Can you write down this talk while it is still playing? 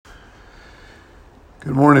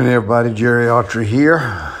Good morning, everybody. Jerry Autry here.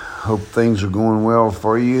 Hope things are going well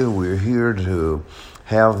for you. We're here to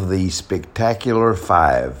have the spectacular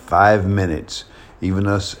 5 minutes. Even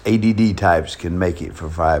us ADD types can make it for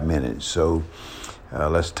 5 minutes. So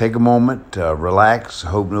let's take a moment, relax.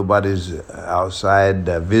 Hope nobody's outside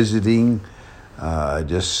visiting.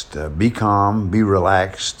 Just be calm, be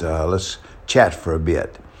relaxed. Let's chat for a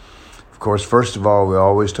bit. Of course, first of all, we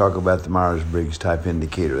always talk about the Myers-Briggs type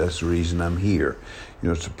indicator. That's the reason I'm here. You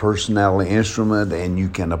know, it's a personality instrument, and you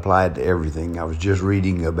can apply it to everything. I was just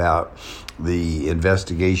reading about the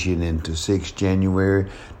investigation into 6 January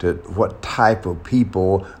to what type of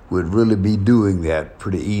people would really be doing that.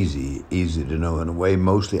 Pretty easy to know in a way,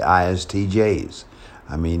 mostly ISTJs.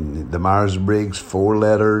 I mean, the Myers-Briggs, 4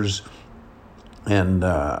 letters, and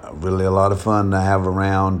really a lot of fun to have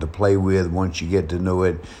around, to play with. Once you get to know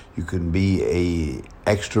it, you can be a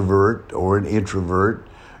extrovert or an introvert.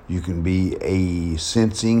 You can be a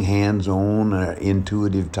sensing, hands-on,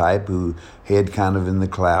 intuitive type who head kind of in the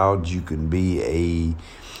clouds. You can be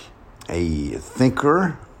a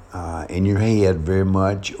thinker in your head very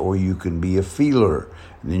much, or you can be a feeler.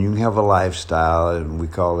 And then you can have a lifestyle, and we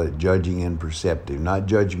call it judging and perceptive. Not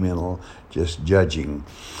judgmental, just judging.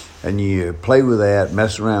 And you play with that,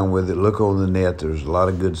 mess around with it, look on the net. There's a lot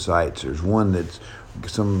of good sites. There's one that's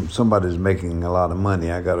somebody's making a lot of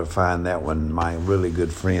money. I got to find that one. My really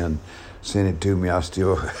good friend sent it to me. I'm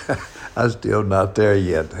still not there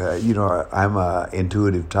yet. I'm a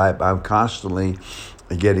intuitive type. I'm constantly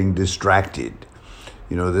getting distracted.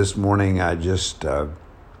 You know, this morning I just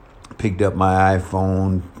picked up my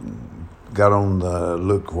iPhone, got on the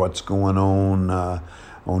look what's going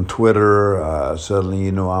on Twitter. Suddenly,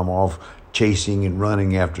 I'm off chasing and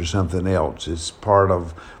running after something else. It's part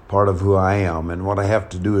of who I am, and what I have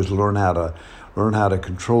to do is learn how to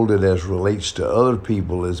control it as relates to other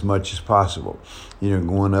people as much as possible.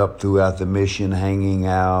 Going up throughout the mission, hanging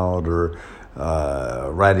out, or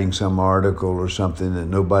writing some article or something that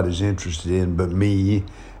nobody's interested in but me,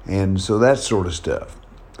 and so that sort of stuff.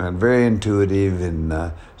 I'm very intuitive, and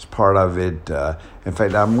it's part of it. In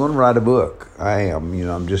fact, I'm going to write a book. I am.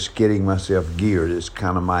 I'm just getting myself geared. It's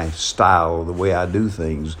kind of my style, the way I do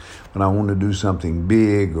things. When I want to do something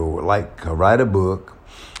big, or like write a book,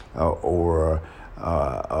 or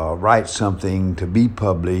write something to be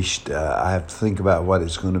published, I have to think about what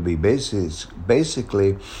it's going to be.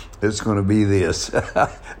 Basically, it's going to be this.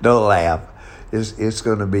 Don't laugh. It's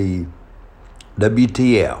going to be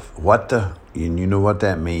WTF, and you know what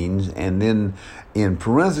that means. And then in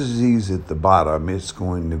parentheses at the bottom, it's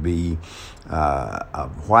going to be a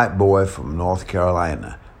white boy from North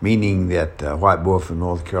Carolina, meaning that white boy from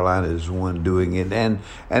North Carolina is the one doing it.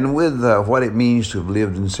 And with what it means to have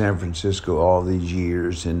lived in San Francisco all these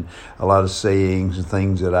years, and a lot of sayings and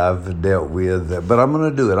things that I've dealt with. But I'm going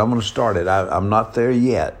to do it. I'm going to start it. I'm not there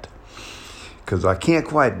yet, because I can't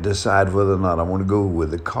quite decide whether or not I want to go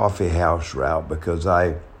with the coffee house route, because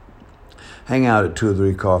I hang out at 2 or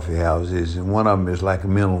 3 coffee houses, and one of them is like a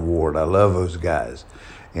mental ward. I love those guys.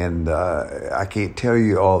 And I can't tell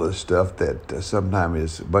you all the stuff that sometimes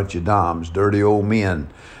is a bunch of doms, dirty old men,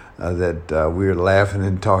 that we're laughing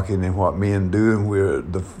and talking and what men do, and we're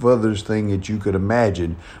the furthest thing that you could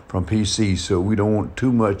imagine from PC, so we don't want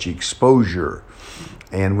too much exposure.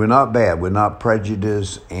 And we're not bad. We're not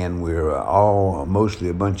prejudiced, and we're all mostly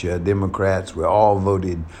a bunch of Democrats. We all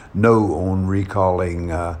voted no on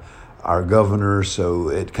recalling our governor, so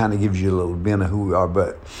it kind of gives you a little bit of who we are.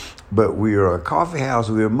 But we are a coffee house.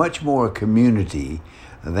 We are much more a community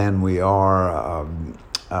than we are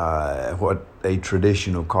what a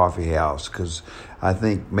traditional coffee house, because I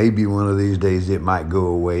think maybe one of these days it might go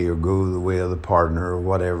away, or go the way of the partner, or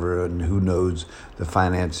whatever, and who knows the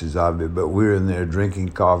finances of it. But we're in there drinking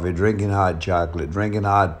coffee, drinking hot chocolate, drinking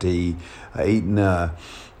hot tea, eating a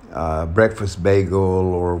breakfast bagel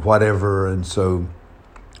or whatever. And so,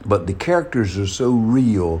 but the characters are so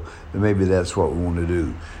real that maybe that's what we want to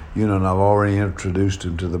do. And I've already introduced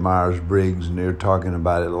them to the Myers-Briggs, and they're talking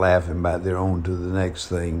about it, laughing about their own to the next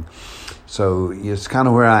thing. So it's kind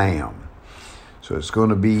of where I am. So it's going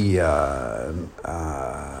to be a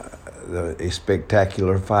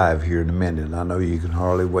spectacular 5 here in a minute. I know you can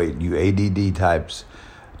hardly wait. You ADD types,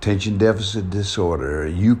 attention deficit disorder,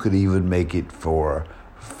 you could even make it for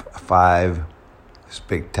 5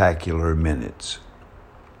 spectacular minutes.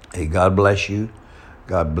 Hey, God bless you.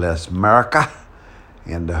 God bless America.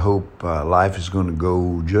 And I hope life is going to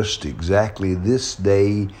go just exactly this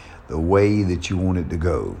day the way that you want it to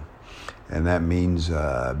go. And that means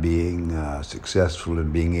being successful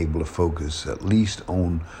and being able to focus at least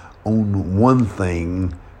on one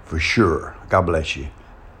thing for sure. God bless you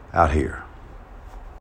out here.